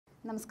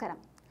നമസ്കാരം.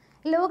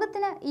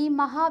 ലോകത്തിന് ഈ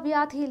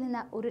മഹാവ്യാധിയിൽ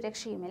നിന്ന് ഒരു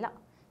രക്ഷയുമില്ല.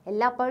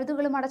 എല്ലാ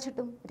പഴുതുകളും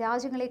അടച്ചിട്ടും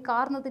രാജ്യങ്ങളെ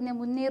കാർന്നതിന്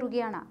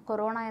മുന്നേറുകയാണ്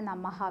കൊറോണ എന്ന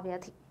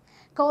മഹാവ്യാധി.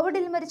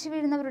 കോവിഡിൽ മരിച്ചു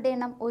വീഴുന്നവരുടെ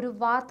എണ്ണം ഒരു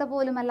വാർത്ത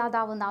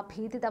പോലുമല്ലാതാവുന്ന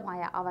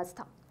ഭീതിതമായ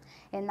അവസ്ഥ.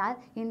 എന്നാൽ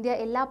ഇന്ത്യ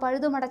എല്ലാ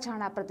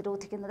പഴുതുമടച്ചാണ്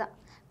പ്രതിരോധിക്കുന്നത്.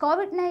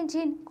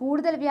 COVID-19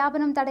 കൂടുതൽ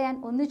വ്യാപനം തടയാൻ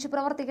ഒന്നിച്ചു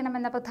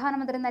പ്രവർത്തിക്കണമെന്ന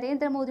പ്രധാനമന്ത്രി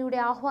നരേന്ദ്രമോദിയുടെ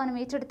ആഹ്വാനം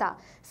ഏറ്റെടുത്ത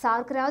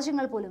സാർക്ക്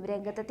രാജ്യങ്ങൾ പോലും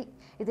രംഗത്തെത്തി.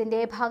 ഇതിന്റെ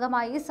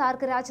ഭാഗമായി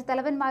സാർക്ക്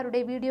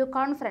രാജ്യതലവന്മാരുടെ വീഡിയോ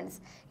കോൺഫറൻസ്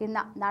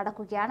ഇന്ന്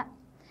നടക്കുകയാണ്.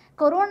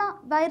 കൊറോണ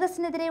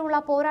വൈറസിനെതിരെയുള്ള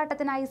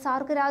പോരാട്ടത്തിനായി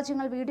സാർക്ക്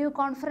രാജ്യങ്ങൾ വീഡിയോ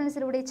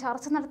കോൺഫറൻസിലൂടെ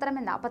ചർച്ച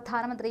നടത്തണമെന്ന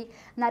പ്രധാനമന്ത്രി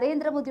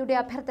നരേന്ദ്രമോദിയുടെ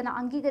അഭ്യർത്ഥന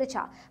അംഗീകരിച്ച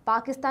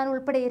പാകിസ്ഥാൻ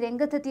ഉൾപ്പെടെ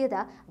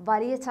രംഗത്തെത്തിയത്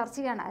വലിയ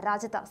ചർച്ചയാണ്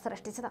രാജ്യത്ത്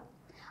സൃഷ്ടിച്ചത്.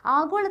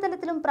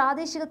 ആഗോളതലത്തിലും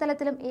പ്രാദേശിക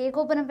തലത്തിലും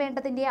ഏകോപനം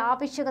വേണ്ടതിന്റെ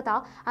ആവശ്യകത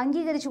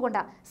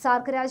അംഗീകരിച്ചുകൊണ്ട്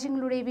സാർക്ക്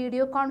രാജ്യങ്ങളുടെ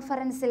വീഡിയോ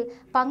കോൺഫറൻസിൽ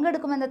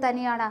പങ്കെടുക്കുമെന്ന്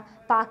തന്നെയാണ്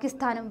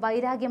പാകിസ്ഥാനും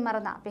വൈരാഗ്യം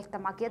മറന്ന്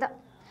വ്യക്തമാക്കിയത്.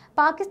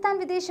 പാകിസ്ഥാൻ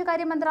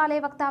വിദേശകാര്യ മന്ത്രാലയ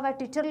വക്താവ്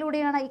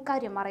ട്വിറ്ററിലൂടെയാണ്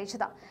ഇക്കാര്യം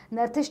അറിയിച്ചത്.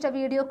 നിർദ്ദിഷ്ട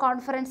വീഡിയോ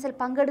കോൺഫറൻസിൽ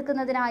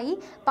പങ്കെടുക്കുന്നതിനായി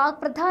പാക്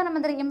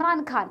പ്രധാനമന്ത്രി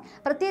ഇമ്രാൻഖാൻ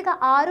പ്രത്യേക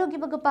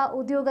ആരോഗ്യവകുപ്പ്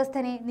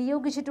ഉദ്യോഗസ്ഥനെ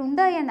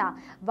നിയോഗിച്ചിട്ടുണ്ട് എന്ന്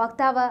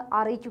വക്താവ്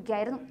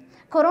അറിയിക്കുകയായിരുന്നു.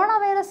 കൊറോണ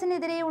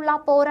വൈറസിനെതിരെയുള്ള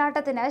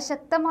പോരാട്ടത്തിന്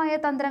ശക്തമായ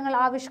തന്ത്രങ്ങൾ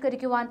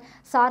ആവിഷ്കരിക്കുവാൻ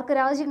സാർക്ക്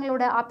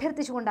രാജ്യങ്ങളോട്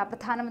അഭ്യർത്ഥിച്ചുകൊണ്ട്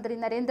പ്രധാനമന്ത്രി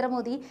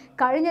നരേന്ദ്രമോദി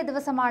കഴിഞ്ഞ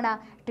ദിവസമാണ്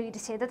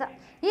ട്വീറ്റ് ചെയ്തത്.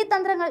 ഈ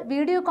തന്ത്രങ്ങൾ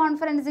വീഡിയോ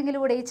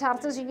കോൺഫറൻസിംഗിലൂടെ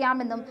ചർച്ച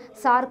ചെയ്യാമെന്നും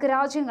സാർക്ക്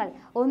രാജ്യങ്ങൾ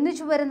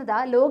ഒന്നിച്ചു വരുന്നത്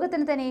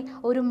ലോകത്തിന് തന്നെ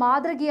ഒരു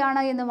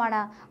മാതൃകയാണ്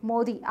എന്നുമാണ്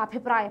മോദി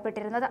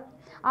അഭിപ്രായപ്പെട്ടിരുന്നത്.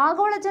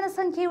 ആഗോള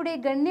ജനസംഖ്യയുടെ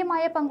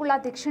ഗണ്യമായ പങ്കുള്ള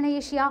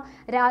ദക്ഷിണേഷ്യ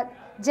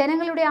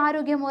ജനങ്ങളുടെ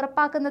ആരോഗ്യം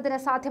ഉറപ്പാക്കുന്നതിന്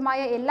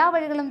സാധ്യമായ എല്ലാ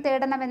വഴികളും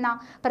തേടണമെന്ന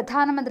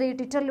പ്രധാനമന്ത്രി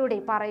ട്വിറ്ററിലൂടെ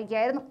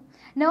പറയുകയായിരുന്നു.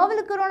 നോവൽ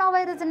കൊറോണ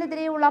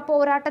വൈറസിനെതിരെയുള്ള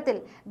പോരാട്ടത്തിൽ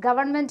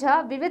ഗവൺമെന്റ്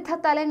വിവിധ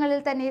തലങ്ങളിൽ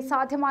തന്നെ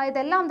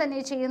സാധ്യമായതെല്ലാം തന്നെ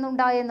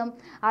ചെയ്യുന്നുണ്ട് എന്നും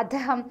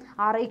അദ്ദേഹം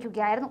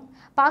അറിയിക്കുകയായിരുന്നു.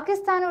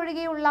 പാകിസ്ഥാൻ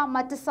ഒഴികെയുള്ള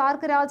മറ്റ്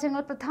സാർക്ക്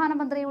രാജ്യങ്ങൾ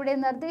പ്രധാനമന്ത്രിയുടെ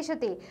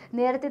നിർദ്ദേശത്തെ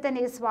നേരത്തെ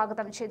തന്നെ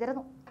സ്വാഗതം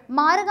ചെയ്തിരുന്നു.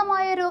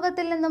 മാരകമായ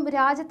രോഗത്തിൽ നിന്നും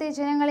രാജ്യത്തെ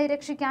ജനങ്ങളെ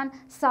രക്ഷിക്കാൻ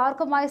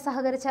സാർക്കുമായി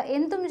സഹകരിച്ച്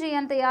എന്തും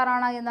ചെയ്യാൻ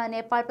തയ്യാറാണ് എന്ന്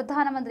നേപ്പാൾ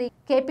പ്രധാനമന്ത്രി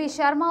KP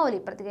ശർമ്മ ഒലി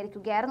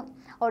പ്രതികരിക്കുകയായിരുന്നു.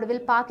 ഒടുവിൽ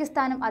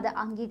പാകിസ്ഥാനും അത്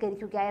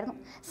അംഗീകരിക്കുകയായിരുന്നു.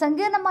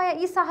 സങ്കീർണമായ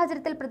ഈ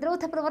സാഹചര്യത്തിൽ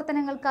പ്രതിരോധ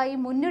പ്രവർത്തനങ്ങൾക്കായി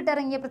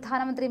മുന്നിട്ടിറങ്ങിയ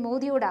പ്രധാനമന്ത്രി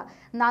മോദിയോട്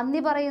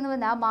നന്ദി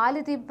പറയുന്നുവെന്ന്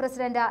മാലദ്വീപ്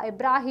പ്രസിഡന്റ്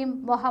ഇബ്രാഹിം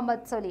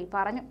മുഹമ്മദ് സൊലി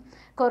പറഞ്ഞു.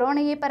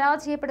 കൊറോണയെ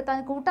പരാജയപ്പെടുത്താൻ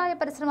കൂട്ടായ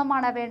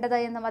പരിശ്രമമാണ് വേണ്ടത്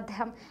എന്നും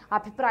അദ്ദേഹം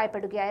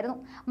അഭിപ്രായപ്പെടുകയായിരുന്നു.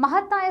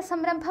 മഹത്തായ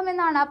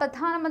സംരംഭമെന്നാണ്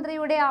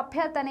പ്രധാനമന്ത്രിയുടെ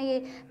അഭ്യർത്ഥനയെ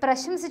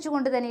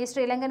പ്രശംസിച്ചുകൊണ്ട് തന്നെ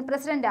ശ്രീലങ്കൻ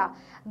പ്രസിഡന്റ്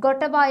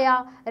ഗോട്ടബായ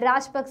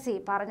രാജപക്സെ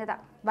പറഞ്ഞത്.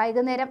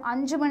 വൈകുന്നേരം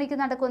 5 മണിക്ക്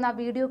നടക്കുന്ന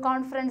വീഡിയോ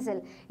കോൺഫറൻസിൽ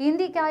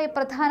ഇന്ത്യക്കായി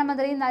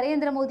പ്രധാനമന്ത്രി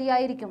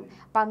നരേന്ദ്രമോദിയായിരിക്കും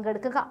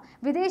പങ്കെടുക്കുക.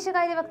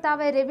 വിദേശകാര്യ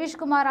വക്താവ് രവീഷ്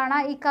കുമാറാണ്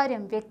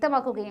ഇക്കാര്യം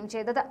വ്യക്തമാക്കുകയും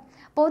ചെയ്തത്.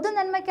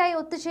 പൊതുനന്മയ്ക്കായി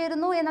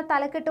ഒത്തുചേരുന്നു എന്ന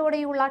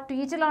തലക്കെട്ടോടെയുള്ള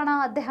ട്വീറ്റിലാണ്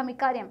അദ്ദേഹം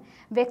ഇക്കാര്യം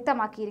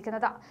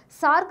വ്യക്തമാക്കിയിരിക്കുന്നത്.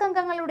 സാർക്ക്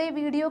അംഗങ്ങളുടെ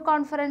വീഡിയോ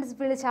കോൺഫറൻസ്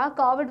വിളിച്ച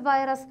കോവിഡ്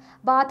വൈറസ്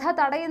ബാധ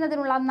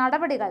തടയുന്നതിനുള്ള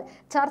നടപടികൾ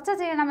ചർച്ച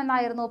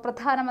ചെയ്യണമെന്നായിരുന്നു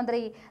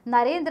പ്രധാനമന്ത്രി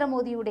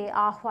നരേന്ദ്രമോദിയുടെ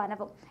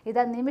ആഹ്വാനവും.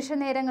 ഇത് നിമിഷ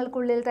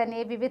നേരങ്ങൾക്കുള്ളിൽ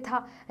തന്നെ വിവിധ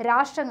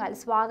രാഷ്ട്രങ്ങൾ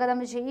സ്വാഗതം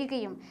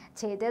ചെയ്യുകയും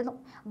ചെയ്തിരുന്നു.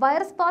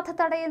 വൈറസ് ബാധ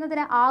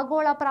തടയുന്നതിന്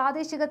ആഗോള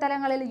പ്രാദേശിക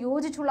തലങ്ങളിൽ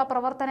യോജിച്ചുള്ള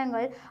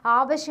പ്രവർത്തനങ്ങൾ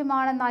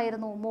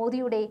ആവശ്യമാണെന്നായിരുന്നു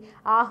മോദിയുടെ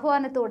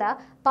ആഹ്വാനത്തോട്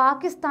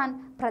പാകിസ്ഥാൻ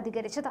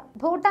പ്രതികരിച്ചത്.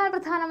 ഭൂട്ടാൻ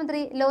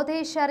പ്രധാനമന്ത്രി ലോതേ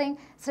ഷെറിംഗ്,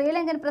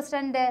 ശ്രീലങ്കൻ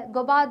പ്രസിഡന്റ്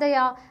ഗോബാദയ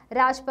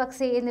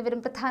രാജപക്സെ എന്നിവരും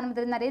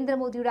പ്രധാനമന്ത്രി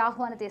നരേന്ദ്രമോദിയുടെ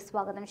ആഹ്വാനത്തെ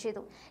സ്വാഗതം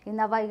ചെയ്തു.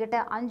 ഇന്ന് വൈകിട്ട്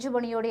 5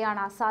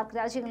 മണിയോടെയാണ് സാർക്ക്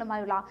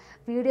രാജ്യങ്ങളുമായുള്ള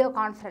വീഡിയോ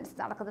കോൺഫറൻസ്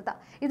നടക്കുന്നത്.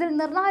 ഇതിൽ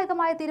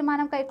നിർണായകമായ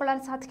തീരുമാനം കൈക്കൊള്ളാൻ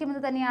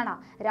സാധിക്കുമെന്ന് തന്നെയാണ്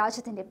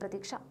രാജ്യത്തിന്റെ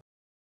പ്രതീക്ഷ.